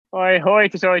Oi,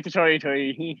 hoity, toity, toity,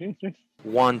 toity.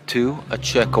 1, 2, a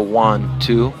check, a 1,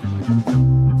 2. 1,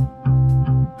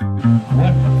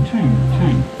 2, 2.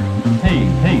 Hey,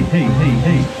 hey, hey, hey,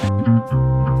 hey.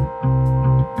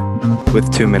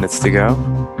 With 2 minutes to go,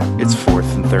 it's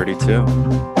 4th and 32.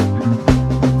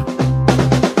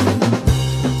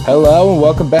 Hello and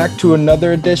welcome back to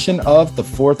another edition of the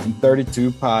 4th and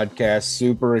 32 podcast.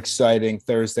 Super exciting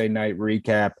Thursday night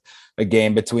recap. A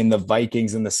game between the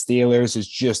Vikings and the Steelers. Is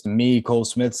just me, Cole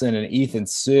Smithson, and Ethan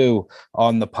Sue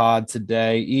on the pod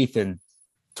today. Ethan,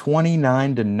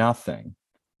 29-0.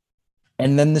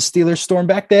 And then the Steelers stormed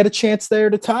back. They had a chance there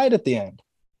to tie it at the end.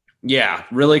 Yeah,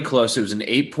 really close. It was an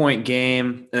 8-point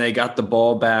game, and they got the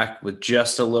ball back with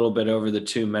just a little bit over the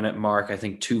 2-minute mark. I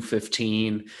think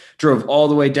 2:15. Drove all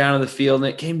the way down to the field,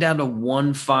 and it came down to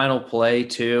one final play,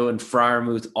 too, and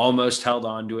Freiermuth almost held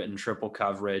on to it in triple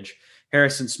coverage.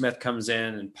 Harrison Smith comes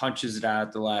in and punches it out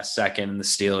at the last second, and the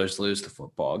Steelers lose the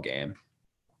football game.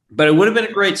 But it would have been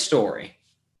a great story.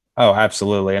 Oh,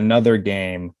 absolutely. Another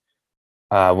game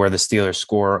where the Steelers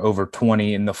score over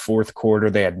 20 in the fourth quarter.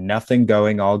 They had nothing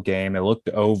going all game. It looked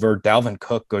over. Dalvin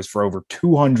Cook goes for over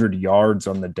 200 yards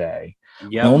on the day.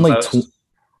 Yeah. What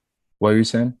were you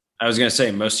saying? I was going to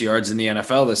say most yards in the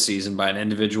NFL this season by an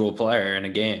individual player in a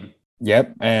game.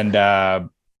 Yep. And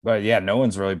but yeah, no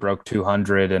one's really broke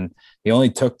 200, and he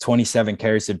only took 27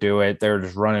 carries to do it. They were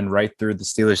just running right through the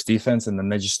Steelers defense, and then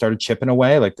they just started chipping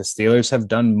away like the Steelers have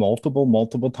done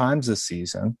multiple times this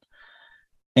season.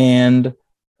 And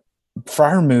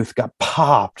Freiermuth got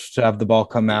popped to have the ball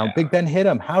come out. Yeah. Big Ben hit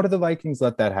him. How did the Vikings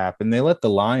let that happen? They let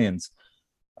the Lions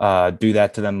do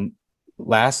that to them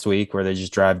last week, where they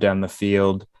just drive down the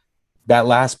field. That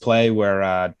last play where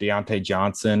Deontay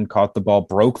Johnson caught the ball,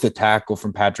 broke the tackle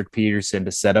from Patrick Peterson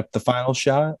to set up the final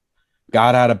shot,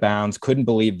 got out of bounds. Couldn't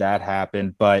believe that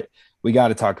happened. But we got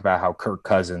to talk about how Kirk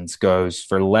Cousins goes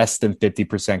for less than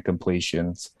 50%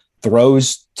 completions,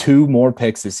 throws 2 more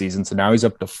picks this season. So now he's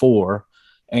up to 4,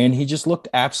 and he just looked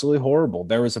absolutely horrible.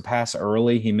 There was a pass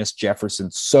early. He missed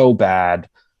Jefferson so bad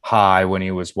high when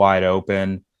he was wide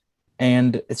open.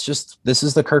 And it's just, this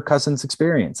is the Kirk Cousins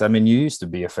experience. I mean, you used to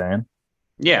be a fan.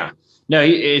 Yeah. No,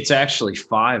 it's actually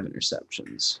 5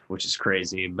 interceptions, which is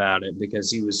crazy about it because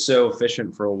he was so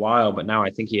efficient for a while. But now I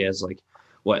think he has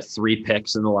 3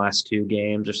 picks in the last 2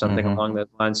 games or something along that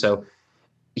line. So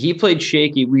he played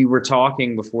shaky. We were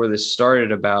talking before this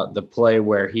started about the play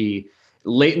where he,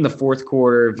 late in the fourth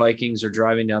quarter, Vikings are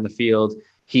driving down the field.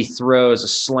 He throws a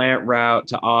slant route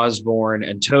to Osborne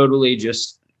and totally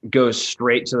just goes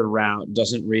straight to the route,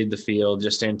 doesn't read the field,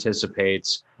 just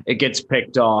anticipates. It gets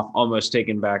picked off, almost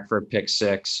taken back for a pick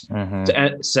 6.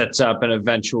 Sets up an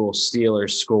eventual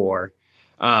Steelers score.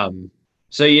 So,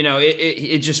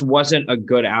 it just wasn't a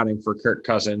good outing for Kirk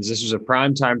Cousins. This was a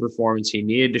primetime performance. He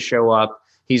needed to show up.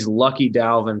 He's lucky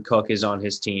Dalvin Cook is on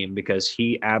his team because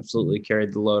he absolutely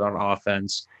carried the load on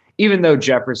offense, even though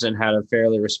Jefferson had a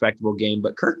fairly respectable game.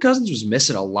 But Kirk Cousins was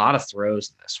missing a lot of throws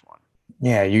in this one.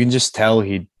 Yeah, you can just tell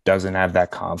he doesn't have that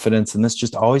confidence, and this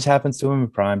just always happens to him in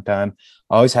prime time.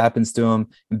 Always happens to him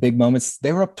in big moments.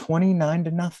 They were up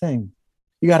 29-0.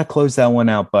 You got to close that one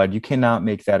out, bud. You cannot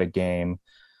make that a game.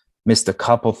 Missed a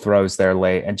couple throws there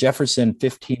late, and Jefferson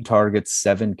 15 targets,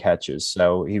 7 catches.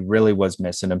 So he really was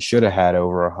missing him. Should have had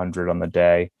over 100 on the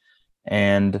day,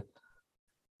 and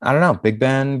I don't know. Big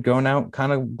Ben going out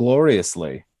kind of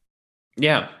gloriously.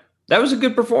 Yeah. That was a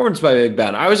good performance by Big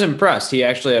Ben. I was impressed. He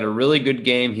actually had a really good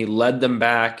game. He led them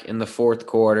back in the fourth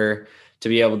quarter to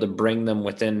be able to bring them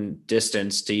within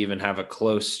distance to even have a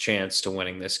close chance to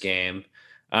winning this game.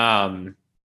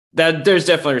 That there's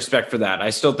definitely respect for that. I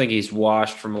still think he's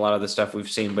washed from a lot of the stuff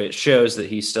we've seen, but it shows that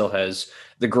he still has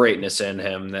the greatness in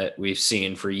him that we've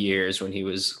seen for years when he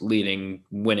was leading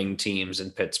winning teams in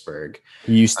Pittsburgh.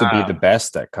 He used to be the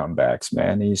best at comebacks,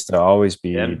 man. He used to always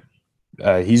be. Yeah.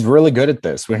 He's really good at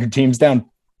this. When your team's down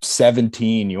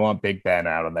 17, you want Big Ben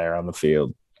out of there on the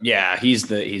field. Yeah, he's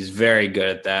very good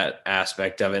at that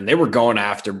aspect of it. And they were going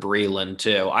after Breeland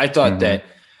too. I thought that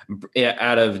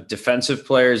out of defensive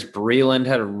players, Breeland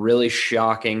had a really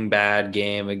shocking bad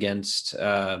game against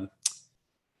why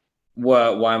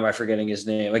am I forgetting his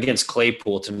name? Against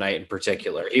Claypool tonight in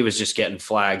particular. He was just getting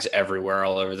flags everywhere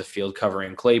all over the field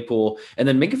covering Claypool. And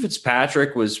then Minkah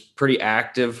Fitzpatrick was pretty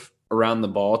active around the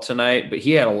ball tonight, but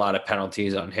he had a lot of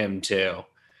penalties on him too,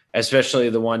 especially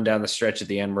the one down the stretch at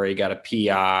the end where he got a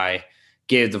PI,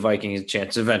 gave the Vikings a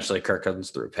chance. Eventually Kirk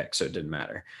Cousins threw a pick, so it didn't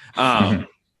matter.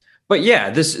 But yeah,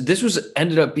 this was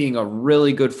ended up being a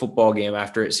really good football game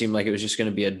after it seemed like it was just going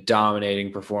to be a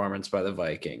dominating performance by the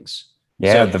Vikings.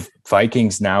 Yeah, so, the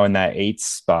Vikings now in that 8th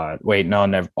spot. Wait,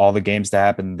 no, all the games that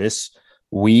happened this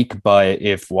week, but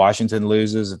if Washington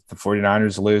loses, if the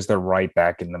 49ers lose, they're right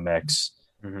back in the mix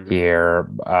here.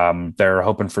 They're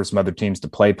hoping for some other teams to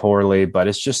play poorly, but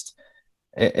it's just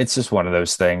one of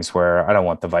those things where I don't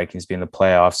want the Vikings being the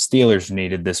playoffs. Steelers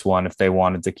needed this one if they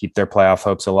wanted to keep their playoff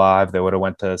hopes alive. They would have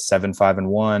went to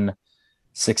 7-5-1.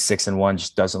 6-6-1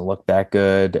 just doesn't look that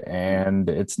good, and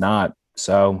it's not.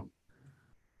 So,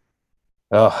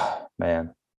 oh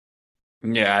man.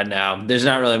 Yeah, no, there's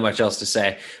not really much else to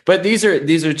say. But these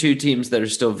are two teams that are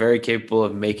still very capable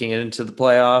of making it into the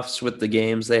playoffs with the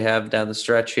games they have down the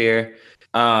stretch here.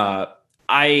 I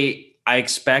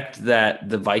expect that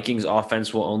the Vikings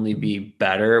offense will only be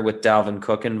better with Dalvin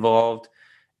Cook involved.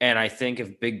 And I think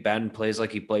if Big Ben plays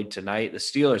like he played tonight, the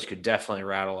Steelers could definitely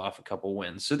rattle off a couple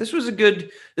wins. So this was a good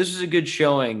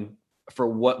showing for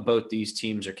what both these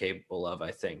teams are capable of, I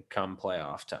think, come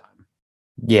playoff time.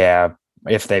 Yeah,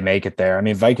 if they make it there. I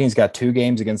mean, Vikings got 2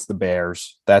 games against the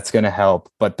Bears. That's going to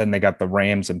help. But then they got the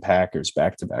Rams and Packers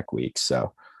back-to-back weeks.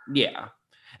 So yeah.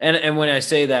 And when I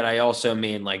say that, I also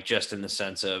mean like just in the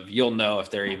sense of you'll know if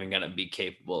they're even going to be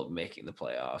capable of making the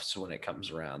playoffs when it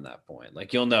comes around that point.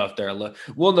 Like you'll know if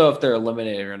we'll know if they're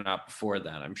eliminated or not before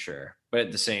then, I'm sure. But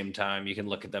at the same time, you can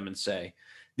look at them and say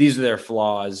these are their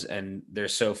flaws, and they're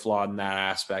so flawed in that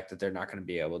aspect that they're not going to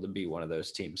be able to be one of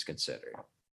those teams considered.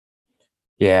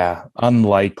 yeah,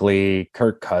 unlikely.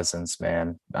 Kirk Cousins,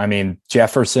 man. I mean,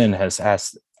 Jefferson has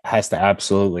to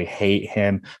absolutely hate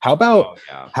him. How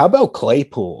about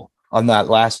Claypool on that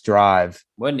last drive?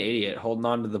 What an idiot holding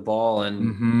on to the ball.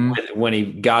 And when he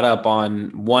got up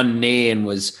on one knee and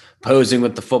was posing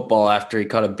with the football after he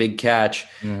caught a big catch,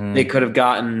 they could have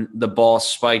gotten the ball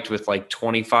spiked with like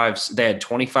 25. They had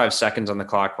 25 seconds on the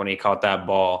clock when he caught that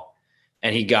ball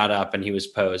and he got up and he was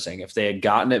posing. If they had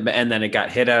gotten it and then it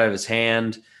got hit out of his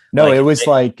hand. No, it was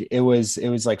like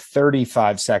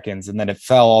 35 seconds, and then it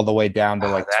fell all the way down to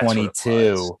like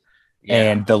 22. Yeah.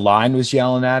 And the line was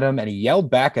yelling at him, and he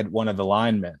yelled back at one of the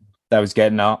linemen that was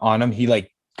getting on him. He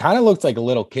like kind of looked like a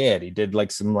little kid. He did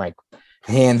like some like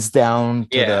hands down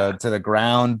to the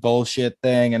ground bullshit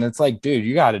thing, and it's like, dude,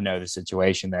 you got to know the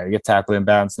situation there. You get tackled in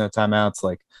bounds, no timeouts.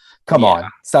 Like, come on,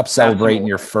 stop celebrating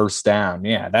your first down.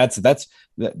 Yeah, that's.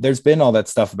 There's been all that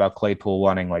stuff about Claypool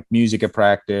wanting like music at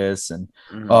practice and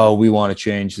we want to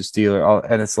change the Steelers,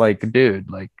 and it's like, dude,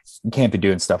 like you can't be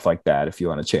doing stuff like that if you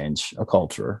want to change a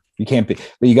culture. You can't be,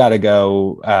 but you got to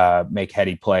go make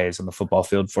heady plays on the football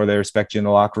field before they respect you in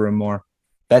the locker room more.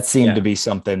 That seemed to be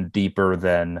something deeper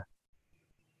than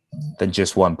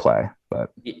just one play.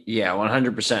 But yeah,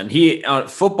 100%. He, on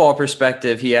football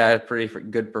perspective, he had a pretty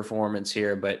good performance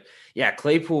here, but yeah,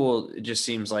 Claypool just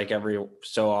seems like every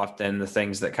so often the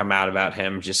things that come out about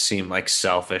him just seem like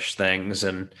selfish things.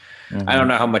 And I don't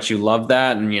know how much you love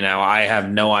that. And, I have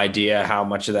no idea how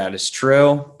much of that is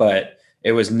true, but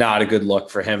it was not a good look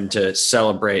for him to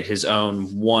celebrate his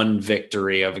own one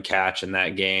victory of a catch in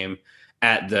that game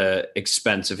at the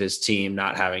expense of his team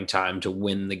not having time to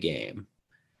win the game.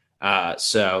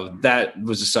 So that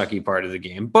was a sucky part of the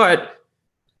game, but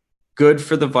good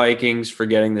for the Vikings for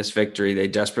getting this victory. They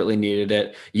desperately needed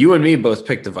it. You and me both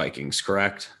picked the Vikings,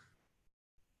 correct?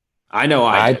 I know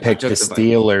I picked the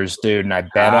Steelers, dude, and I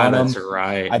bet on them. That's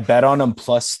right. I bet on them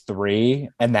 +3,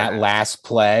 and that last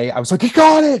play, I was like, he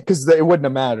got it, because it wouldn't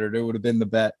have mattered. It would have been the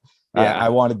bet. Yeah, I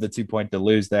wanted the 2-point to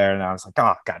lose there, and I was like,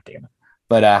 oh, God damn it.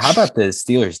 But how about the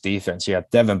Steelers defense? You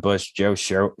got Devin Bush, Joe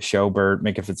Schobert,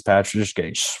 Minka Fitzpatrick just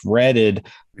getting shredded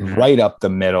right up the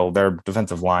middle. Their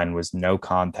defensive line was no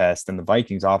contest, and the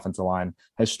Vikings offensive line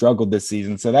has struggled this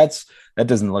season. So that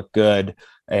doesn't look good.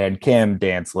 And Cam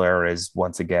Dantzler is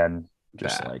once again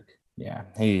just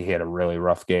he had a really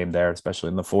rough game there, especially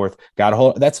in the fourth. Got a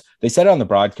hold. They said it on the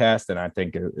broadcast, and I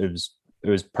think it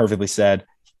was perfectly said.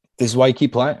 This is why you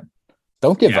keep playing.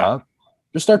 Don't give up.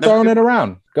 Just start throwing it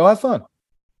around. Go have fun.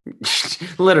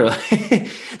 Literally.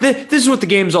 This is what the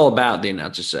game's all about, the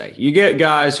announcers say. You get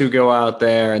guys who go out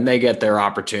there and they get their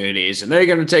opportunities and they're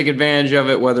going to take advantage of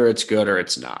it, whether it's good or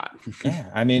it's not.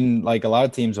 Yeah. I mean, like a lot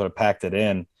of teams would have packed it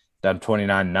in, done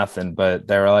 29-0, but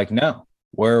they were like, no,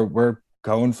 we're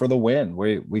going for the win.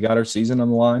 We got our season on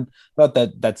the line. But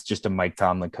that's just a Mike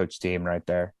Tomlin coach team right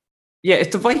there. Yeah,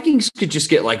 if the Vikings could just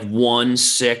get like 1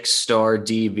 6-star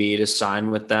DB to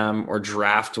sign with them or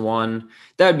draft one,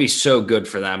 that would be so good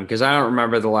for them, because I don't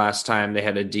remember the last time they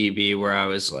had a DB where I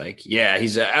was like, yeah,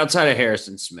 he's outside of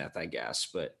Harrison Smith, I guess,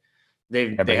 but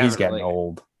he's getting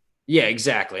old. Yeah,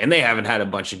 exactly. And they haven't had a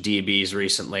bunch of DBs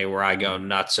recently where I go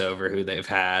nuts over who they've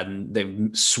had, and they've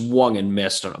swung and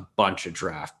missed on a bunch of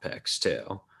draft picks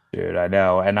too. Dude, I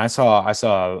know. And I saw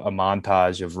a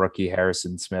montage of rookie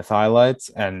Harrison Smith highlights,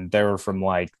 and they were from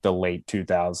like the late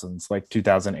 2000s, like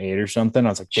 2008 or something. I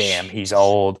was like, damn, he's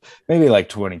old. Maybe like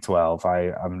 2012.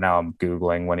 I'm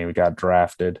Googling when he got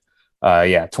drafted.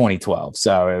 2012.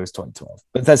 So it was 2012.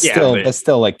 But that's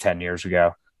still like 10 years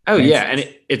ago. Oh, yeah.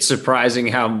 And it's surprising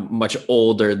how much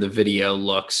older the video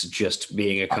looks just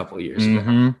being a couple years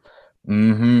ago.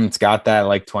 It's got that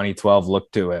like 2012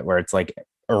 look to it where it's like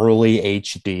early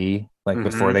HD, like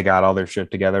before they got all their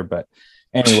shit together. But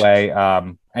anyway,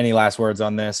 any last words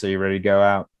on this? Are you ready to go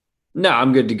out? No,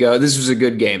 I'm good to go. This was a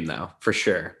good game, though, for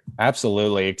sure.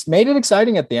 Absolutely. It's made it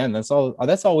exciting at the end. That's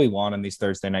all we want in these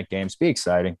Thursday night games. Be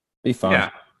exciting. Be fun. Yeah,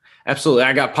 absolutely.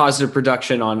 I got positive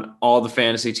production on all the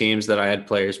fantasy teams that I had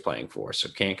players playing for, so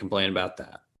can't complain about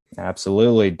that.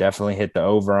 Absolutely. Definitely hit the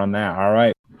over on that. All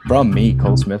right. From me,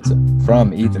 Cole Smithson,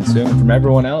 from Ethan Soon, from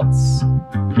everyone else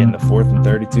in the 4th and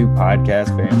 32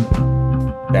 podcast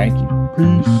family. Thank you.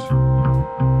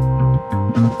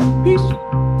 Peace.